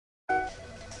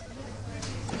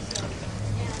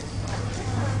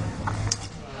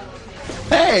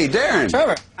Hey, Darren.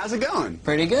 Trevor. How's it going?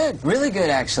 Pretty good. Really good,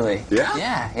 actually.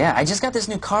 Yeah? Yeah. I just got this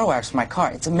new car wax for my car.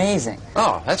 It's amazing.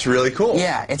 Oh, that's really cool.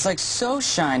 Yeah, it's like so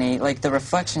shiny, like the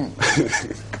reflection.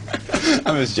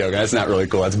 I'm just joking. That's not really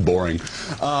cool. That's boring.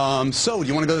 So, do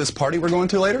you want to go to this party we're going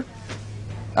to later?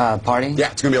 Party?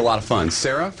 Yeah, it's going to be a lot of fun.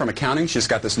 Sarah from accounting, she just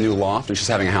got this new loft, and she's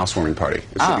having a housewarming party.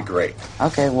 It should be great.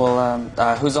 Okay, well,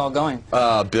 who's all going?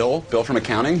 Bill from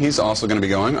accounting, he's also going to be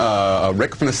going.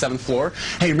 Rick from the 7th floor.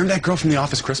 Hey, remember that girl from the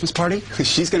office Christmas party?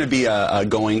 She's going to be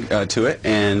going to it,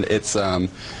 and it's,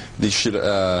 they should,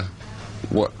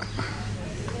 what?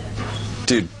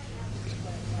 Dude.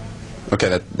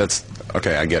 Okay, that's,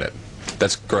 okay, I get it.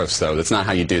 That's gross, though. That's not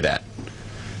how you do that.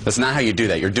 That's not how you do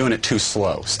that. You're doing it too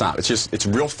slow. Stop. It's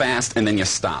real fast, and then you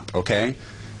stop, okay?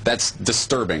 That's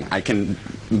disturbing. I can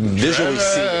visually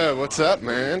see. What's up,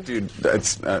 man? Dude,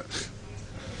 that's,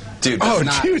 dude,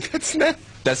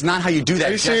 that's not how you do that.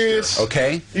 Are you gesture, serious?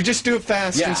 okay? You just do it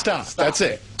fast and stop. That's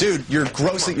it. Dude, you're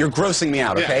grossing me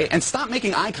out, okay? And stop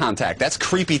making eye contact. That's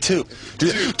creepy, too.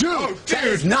 Dude, that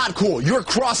is not cool. You're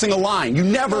crossing a line. You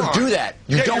never do that.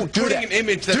 You don't do that. You're putting an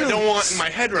image that I don't want in my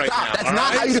head right now. That's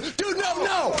not how you do. Dude,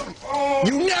 no.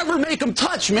 You never make them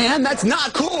touch, man. That's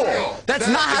not cool. That's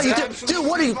not how you do. Dude,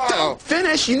 what are you? Don't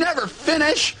finish. You never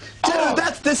finish. Dude,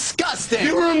 that's disgusting.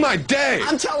 You ruined my day.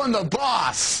 I'm telling the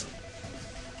boss.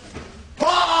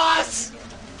 Boss!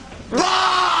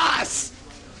 Boss!